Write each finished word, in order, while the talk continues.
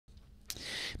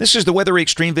This is the Weather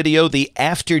Xtreme video, the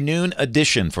afternoon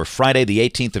edition for Friday, the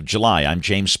 18th of July. I'm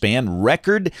James Spann.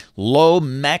 Record low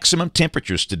maximum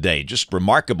temperatures today. Just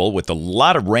remarkable with a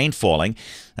lot of rain falling.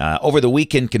 Over the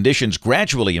weekend, conditions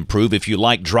gradually improve if you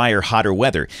like drier, hotter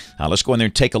weather. Let's go in there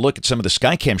and take a look at some of the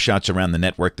Skycam shots around the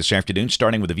network this afternoon,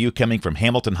 starting with a view coming from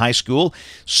Hamilton High School.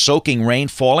 Soaking rain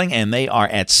falling, and they are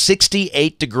at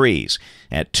 68 degrees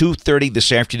at 2:30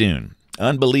 this afternoon.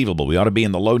 Unbelievable. We ought to be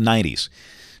in the low 90s.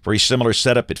 Very similar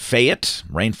setup at Fayette,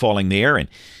 rain falling there. And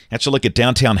that's a look at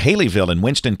downtown Haleyville in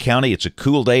Winston County. It's a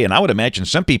cool day, and I would imagine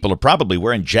some people are probably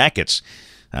wearing jackets.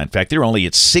 In fact, they're only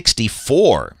at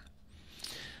 64.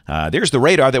 There's the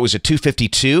radar that was at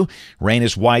 252. Rain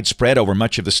is widespread over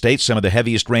much of the state. Some of the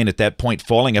heaviest rain at that point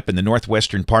falling up in the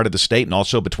northwestern part of the state and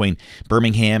also between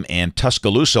Birmingham and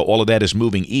Tuscaloosa. All of that is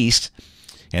moving east.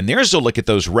 And there's a look at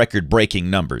those record-breaking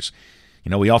numbers. You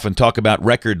know, we often talk about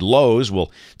record lows.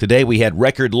 Well, today we had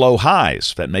record low highs,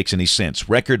 if that makes any sense.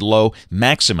 Record low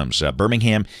maximums.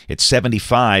 Birmingham at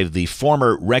 75. The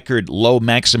former record low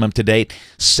maximum to date,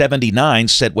 79,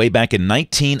 set way back in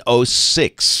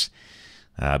 1906.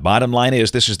 Bottom line is,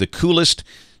 this is the coolest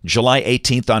July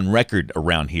 18th on record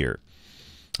around here.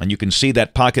 And you can see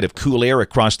that pocket of cool air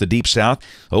across the deep south.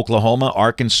 Oklahoma,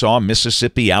 Arkansas,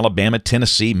 Mississippi, Alabama,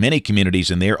 Tennessee, many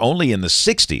communities in there, only in the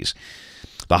 60s.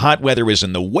 The hot weather is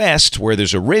in the west, where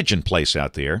there's a ridge in place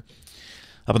out there.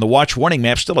 Up on the watch warning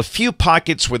map, still a few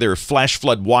pockets where there are flash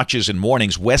flood watches and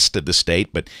warnings west of the state,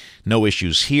 but no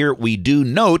issues here. We do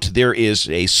note there is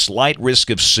a slight risk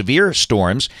of severe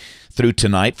storms through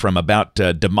tonight from about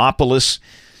Demopolis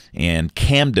and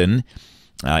Camden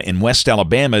in West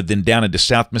Alabama, then down into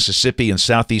South Mississippi and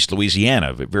Southeast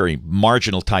Louisiana. A very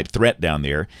marginal type threat down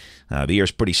there. The air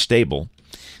is pretty stable.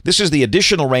 This is the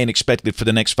additional rain expected for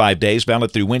the next 5 days,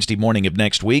 valid through Wednesday morning of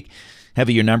next week.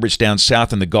 Heavier numbers down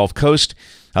south in the Gulf Coast.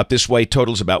 Up this way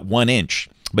totals about 1 inch.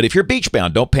 But if you're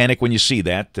beachbound, don't panic when you see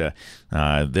that.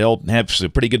 They'll have a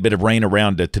pretty good bit of rain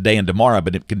around today and tomorrow,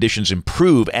 but if conditions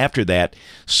improve after that,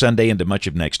 Sunday into much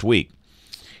of next week.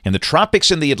 And the tropics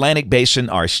in the Atlantic Basin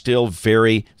are still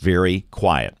very, very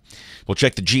quiet. We'll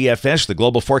check the GFS, the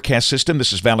Global Forecast System.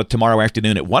 This is valid tomorrow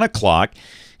afternoon at 1 o'clock.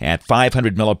 At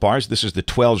 500 millibars. This is the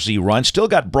 12Z run. Still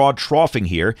got broad troughing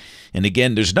here. And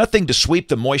again, there's nothing to sweep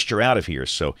the moisture out of here.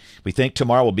 So we think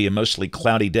tomorrow will be a mostly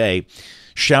cloudy day.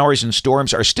 Showers and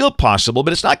storms are still possible,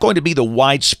 but it's not going to be the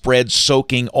widespread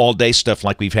soaking all-day stuff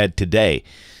like we've had today.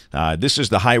 This is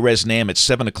the high-res NAM at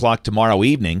 7 o'clock tomorrow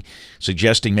evening,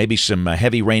 suggesting maybe some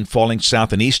heavy rain falling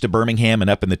south and east of Birmingham and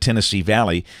up in the Tennessee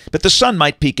Valley. But the sun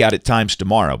might peek out at times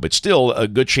tomorrow, but still a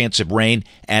good chance of rain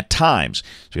at times.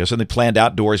 So you have something planned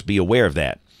outdoors, be aware of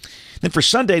that. Then for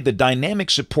Sunday, the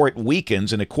dynamic support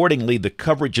weakens, and accordingly, the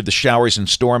coverage of the showers and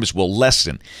storms will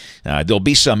lessen. There'll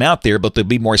be some out there, but they'll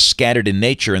be more scattered in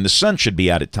nature, and the sun should be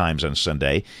out at times on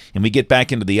Sunday, and we get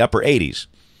back into the upper 80s.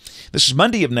 This is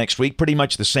Monday of next week, pretty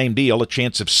much the same deal, a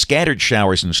chance of scattered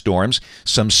showers and storms,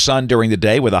 some sun during the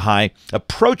day with a high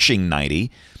approaching 90.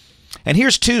 And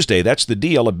here's Tuesday, that's the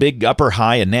deal, a big upper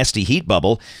high, a nasty heat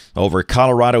bubble over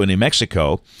Colorado and New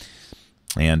Mexico.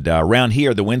 And around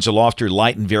here, the winds aloft are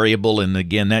light and variable, and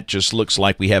again, that just looks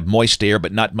like we have moist air,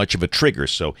 but not much of a trigger.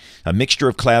 So a mixture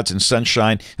of clouds and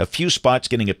sunshine, a few spots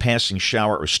getting a passing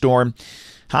shower or storm.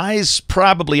 Highs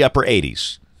probably upper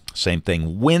 80s. Same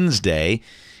thing Wednesday.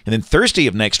 And then Thursday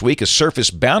of next week, a surface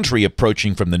boundary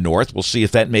approaching from the north. We'll see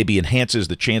if that maybe enhances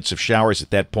the chance of showers at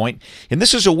that point. And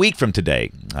this is a week from today,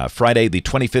 Friday, the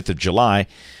 25th of July.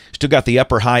 Still got the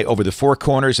upper high over the Four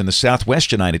Corners in the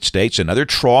southwest United States, another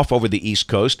trough over the east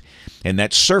coast, and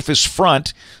that surface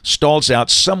front stalls out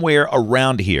somewhere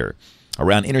around here,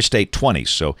 around Interstate 20.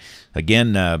 So,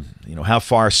 again, how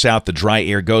far south the dry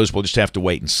air goes, we'll just have to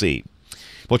wait and see.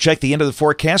 We'll check the end of the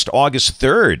forecast, August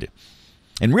 3rd.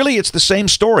 And really, it's the same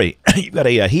story. You've got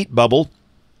a heat bubble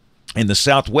in the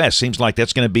southwest. Seems like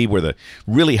that's going to be where the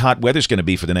really hot weather's going to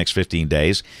be for the next 15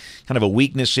 days. Kind of a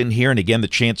weakness in here, and again, the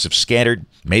chance of scattered,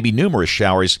 maybe numerous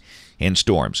showers and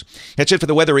storms. That's it for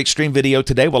the Weather Xtreme video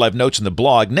today. We'll have notes in the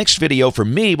blog. Next video for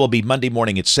me will be Monday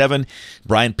morning at 7.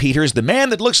 Brian Peters, the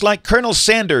man that looks like Colonel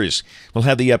Sanders, will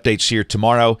have the updates here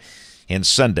tomorrow and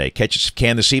Sunday. Catch us if you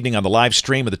can this evening on the live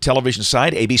stream of the television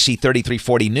side, ABC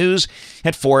 3340 News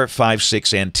at 4, 5,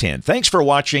 6, and 10. Thanks for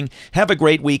watching. Have a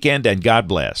great weekend, and God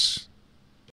bless.